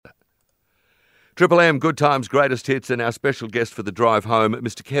Triple M, Good Times, Greatest Hits, and our special guest for the drive home,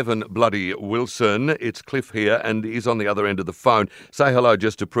 Mr. Kevin Bloody Wilson. It's Cliff here, and he's on the other end of the phone. Say hello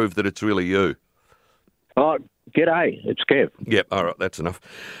just to prove that it's really you. Oh, g'day. It's Kev. Yep, all right, that's enough.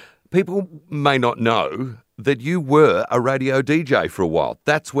 People may not know that you were a radio DJ for a while.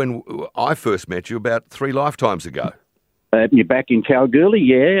 That's when I first met you about 3 lifetimes ago. You're back in Kalgoorlie,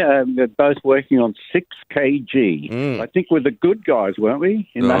 yeah. We're both working on 6KG. I think we're the good guys, weren't we?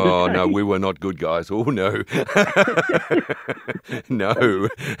 Oh, no, we were not good guys. Oh, no. No.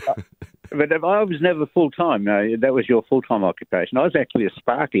 But I was never full-time. No, that was your full-time occupation. I was actually a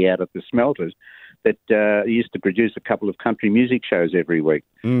sparky out at the smelters that used to produce a couple of country music shows every week.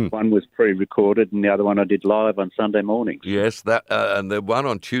 One was pre-recorded and the other one I did live on Sunday mornings. Yes, that and the one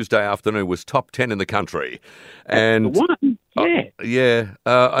on Tuesday afternoon was top 10 in the country. And The one? Yeah.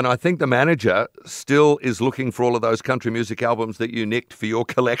 And I think the manager still is looking for all of those country music albums that you nicked for your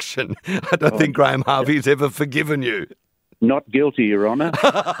collection. I don't think Graham Harvey's ever forgiven you. Not guilty, Your Honour.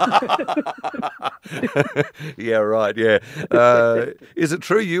 Yeah, right, yeah. Is it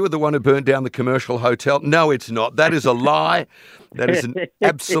true you were the one who burned down the commercial hotel? No, it's not. That is a lie. That is an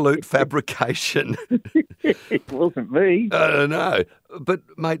absolute fabrication. It wasn't me. No. But,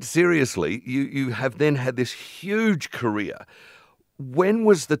 mate, seriously, you have then had this huge career. When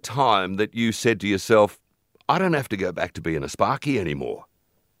was the time that you said to yourself, I don't have to go back to being a sparky anymore?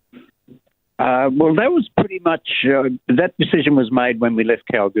 Well, that was pretty much, that decision was made when we left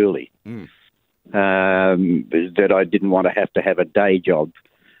Kalgoorlie, that I didn't want to have a day job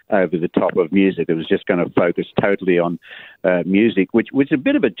over the top of music. It was just going to focus totally on music, which was a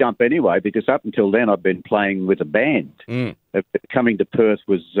bit of a jump anyway, because up until then I'd been playing with a band. Coming to Perth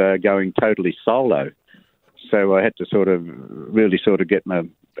was going totally solo. So I had to really get my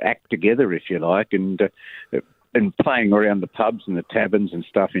act together, if you like, and playing around the pubs and the taverns and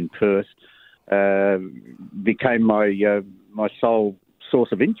stuff in Perth became my sole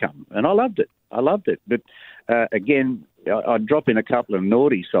source of income, and I loved it. But again, I'd drop in a couple of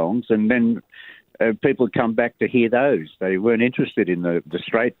naughty songs, and then people would come back to hear those. They weren't interested in the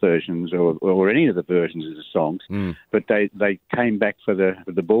straight versions or any of the versions of the songs, but they came back for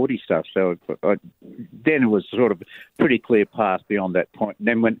the bawdy stuff. So then it was sort of pretty clear path beyond that point. And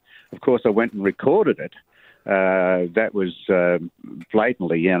then when, of course, I went and recorded it, that was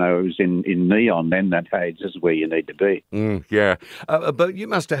blatantly, it was in neon then that, hey, this is where you need to be. Yeah. But you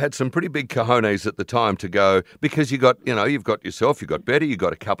must have had some pretty big cojones at the time to go, because you've got yourself, you've got Betty, you've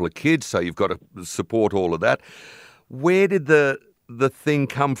got a couple of kids, so you've got to support all of that. Where did the thing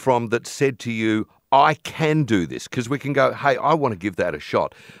come from that said to you, I can do this? Because we can go, hey, I want to give that a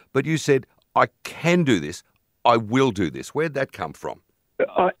shot. But you said, I can do this, I will do this. Where'd that come from?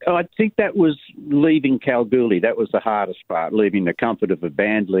 I think that was leaving Kalgoorlie. That was the hardest part, leaving the comfort of a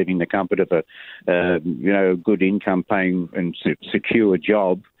band, leaving the comfort of a good income paying and secure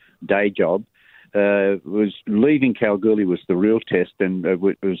job, day job. Was leaving Kalgoorlie was the real test, and it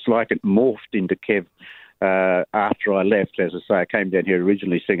was like it morphed into Kev after I left. As I say, I came down here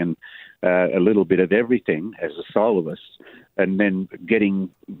originally singing a little bit of everything as a soloist, and then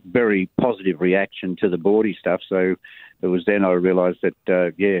getting very positive reaction to the bawdy stuff. So it was then I realised that,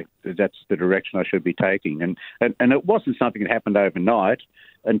 that's the direction I should be taking. And it wasn't something that happened overnight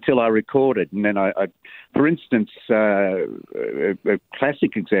until I recorded. And then I for instance, a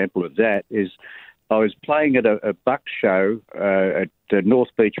classic example of that is I was playing at a buck show at the North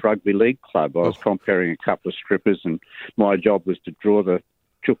Beach Rugby League Club. I was comparing a couple of strippers, and my job was to draw the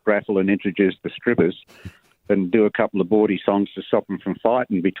chook raffle and introduce the strippers and do a couple of bawdy songs to stop them from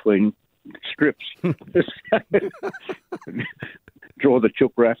fighting between strips. Draw the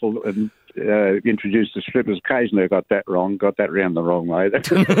chook raffle and introduce the strippers. Occasionally I got that round the wrong way.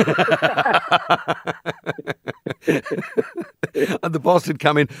 And the boss had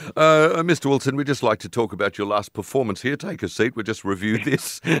come in, Mr. Wilson, we'd just like to talk about your last performance here. Take a seat, we'll just review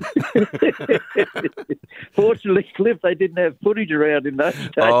this. Fortunately, Cliff, they didn't have footage around in those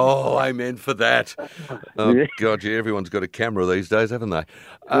days. Oh, amen for that. Oh, God, yeah, everyone's got a camera these days, haven't they?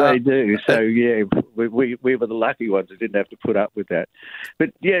 They do. So, yeah, we were the lucky ones that didn't have to put up with that.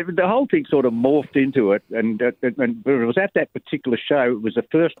 But, yeah, the whole thing sort of morphed into it. And it was at that particular show, it was the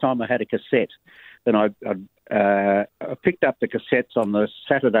first time I had a cassette. And I picked up the cassettes on the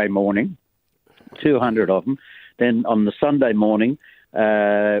Saturday morning, 200 of them. Then on the Sunday morning,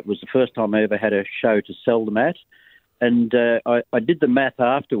 it was the first time I ever had a show to sell them at. And I did the math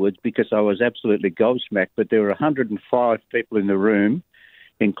afterwards because I was absolutely gobsmacked. But there were 105 people in the room,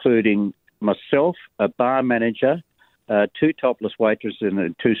 including myself, a bar manager, 2 topless waitresses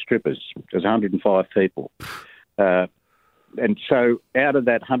and 2 strippers. There's 105 people. and so out of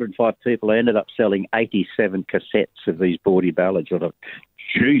that 105 people, I ended up selling 87 cassettes of these bawdy ballads. I thought,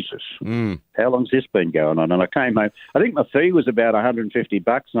 Jesus, how long's this been going on? And I came home. I think my fee was about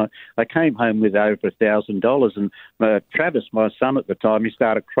 $150, and I came home with over $1,000. And Travis, my son at the time, he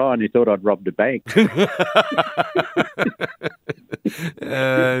started crying. He thought I'd robbed a bank.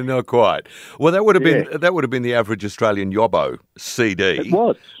 Not quite. Well, that would have been the average Australian Yobbo CD. It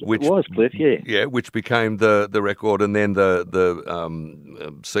was, Cliff. Yeah, which became the record, and then the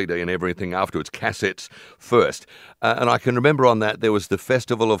CD and everything afterwards. Cassettes first, and I can remember on that there was the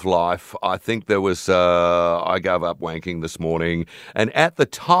Festival of Life. I think there was I Gave Up Wanking This Morning, and at the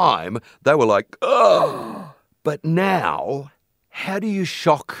time they were like, oh, but now, how do you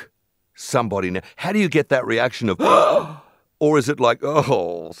shock somebody now? How do you get that reaction of, oh? Or is it like,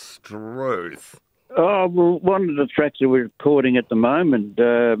 oh, Struth? Oh, well, one of the tracks that we're recording at the moment,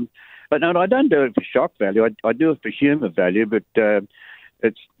 but no, I don't do it for shock value. I do it for humour value, but the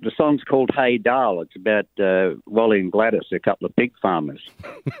song's called Hey Dal. It's about Wally and Gladys, a couple of pig farmers.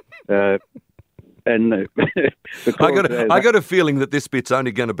 And I got a feeling that this bit's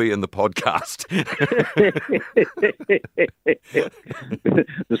only going to be in the podcast.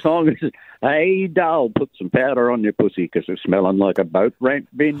 The song is, Hey, doll, put some powder on your pussy because it's smelling like a boat ramp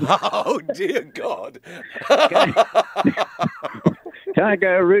bin. Oh, dear God. Can't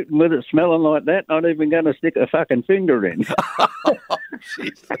go rooting with it smelling like that. Not even going to stick a fucking finger in.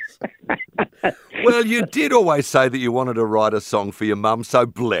 Jesus. Well, you did always say that you wanted to write a song for your mum, so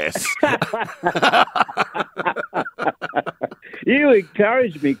bless. You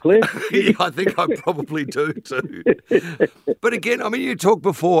encouraged me, Cliff. Yeah, I think I probably do too. But again, I mean, you talked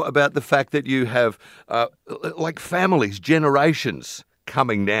before about the fact that you have like families, generations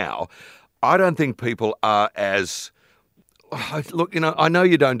coming now. I don't think people are as... Look, I know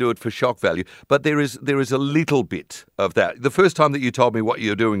you don't do it for shock value, but there is a little bit of that. The first time that you told me what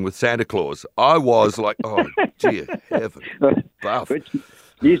you're doing with Santa Claus, I was like, oh, dear heaven, buff. But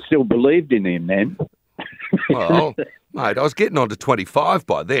you still believed in him then. Well, mate, I was getting on to 25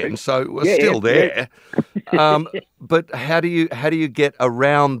 by then, so it was still there. Yeah. But how do you get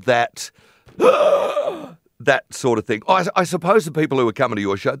around that that sort of thing? I suppose the people who are coming to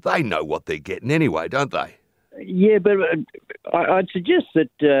your show, they know what they're getting anyway, don't they? Yeah, but I'd suggest that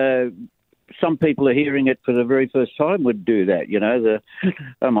some people are hearing it for the very first time would do that, the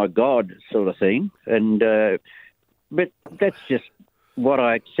oh my God sort of thing. And but that's just what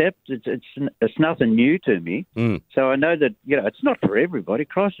I accept. It's nothing new to me. Mm. So I know that it's not for everybody.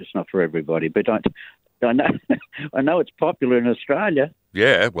 Christ, it's not for everybody. But I know I know it's popular in Australia.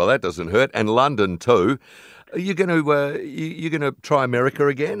 Yeah, well, that doesn't hurt, and London too. Are you going to try America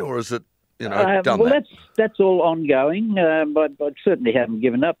again, or is it? That's all ongoing, but I certainly haven't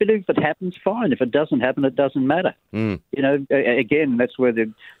given up. But if it happens, fine. If it doesn't happen, it doesn't matter. Mm. Again, that's where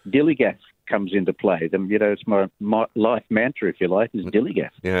the dilly-gaff comes into play. It's my life mantra, if you like, is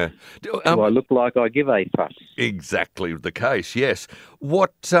dilly-gaff. Yeah. Do I look like I give a fuss? Exactly the case, yes.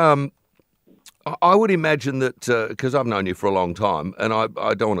 What I would imagine that, because I've known you for a long time, and I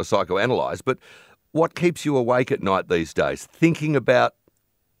don't want to psychoanalyse, but what keeps you awake at night these days? Thinking about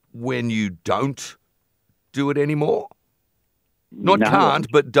when you don't do it anymore? Not no. Can't,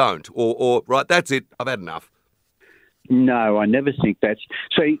 but don't. Or right, that's it, I've had enough. No, I never think that's...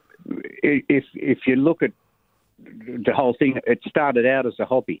 See, if you look at the whole thing, it started out as a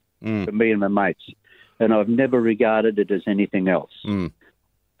hobby for me and my mates, and I've never regarded it as anything else. Mm.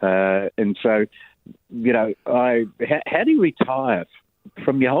 And so, how do you retire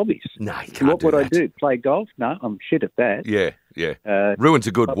from your hobbies? No, you can't. What would I do? Play golf? No, I'm shit at that. Yeah. Ruins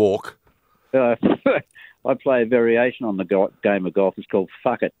a good walk. I play a variation on the game of golf. It's called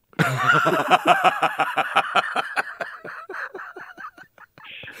Fuck It.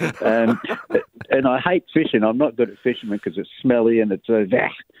 And I hate fishing. I'm not good at fishing because it's smelly and it's it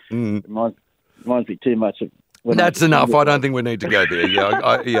reminds me too much of... That's enough. I don't think we need to go there.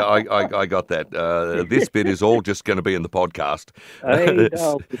 I got that. This bit is all just going to be in the podcast. Hey,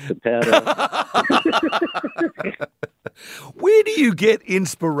 I'll put the powder. Where do you get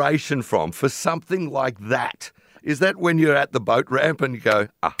inspiration from for something like that? Is that when you're at the boat ramp and you go,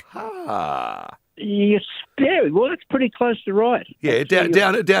 aha? Yes, yeah, well, that's pretty close to right. Yeah,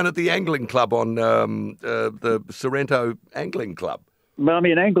 down at the angling club on the Sorrento Angling Club. Well, I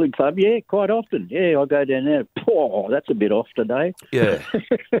mean, angling club, yeah, quite often. Yeah, I go down there. Oh, that's a bit off today. Yeah.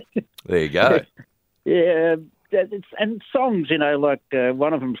 There you go. Yeah, and songs, like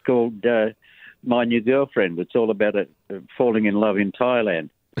one of them's called My New Girlfriend. It's all about falling in love in Thailand.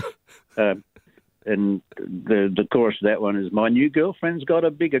 And the chorus of that one is, my new girlfriend's got a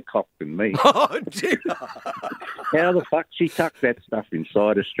bigger cock than me. Oh, gee. How the fuck she tucked that stuff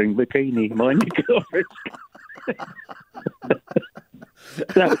inside a string bikini? My new girlfriend's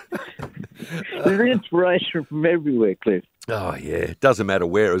So, there's inspiration from everywhere, Cliff. Oh, yeah. It doesn't matter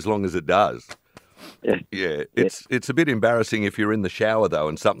where, as long as it does. Yeah. It's a bit embarrassing if you're in the shower, though,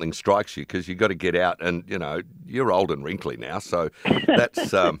 and something strikes you, because you've got to get out and, you know, you're old and wrinkly now, so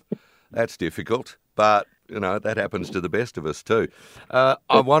that's difficult. But, you know, that happens to the best of us too. I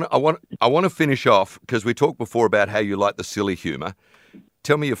want to finish off, because we talked before about how you like the silly humour.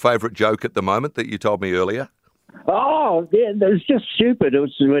 Tell me your favourite joke at the moment that you told me earlier. Oh, yeah, it was just stupid. It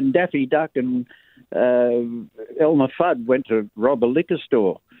was when Daffy Duck and Elmer Fudd went to rob a liquor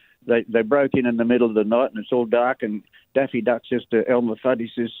store. They broke in the middle of the night, and it's all dark, and Daffy Duck says to Elmer Fudd,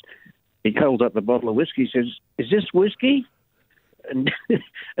 he holds up the bottle of whiskey, says, "Is this whiskey?" And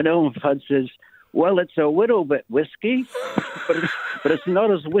Elmer Fudd says, "Well, it's a little bit whiskey, but it's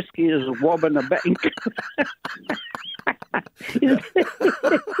not as whiskey as robbing a bank."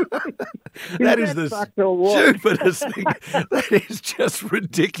 That is the stupidest thing. That is just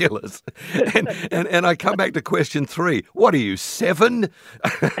ridiculous. And I come back to question 3. What are you, 7?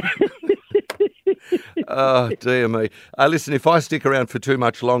 Oh, dear me. Listen, if I stick around for too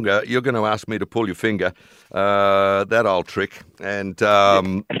much longer, you're going to ask me to pull your finger, that old trick. And,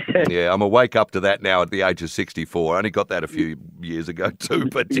 yeah, I'm awake up to that now at the age of 64. I only got that a few years ago too,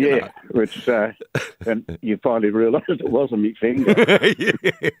 but, you know. Which, and you finally realised it wasn't my finger. Yeah.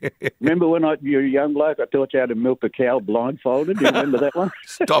 Remember when you were a young bloke, I taught you how to milk a cow blindfolded? Do you remember that one?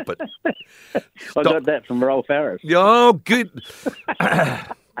 Stop it. I got that from Rolf Harris. Oh, good.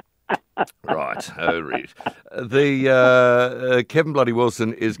 Right. Oh, right. The Kevin Bloody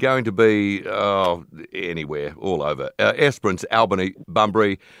Wilson is going to be anywhere, all over. Esperance, Albany,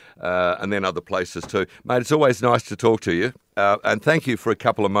 Bunbury, and then other places too. Mate, it's always nice to talk to you. And thank you for a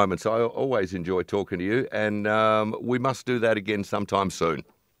couple of moments. I always enjoy talking to you, and we must do that again sometime soon.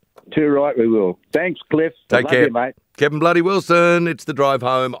 Too right, we will. Thanks, Cliff. Take care. You, mate. Kevin Bloody Wilson, it's The Drive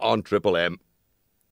Home on Triple M.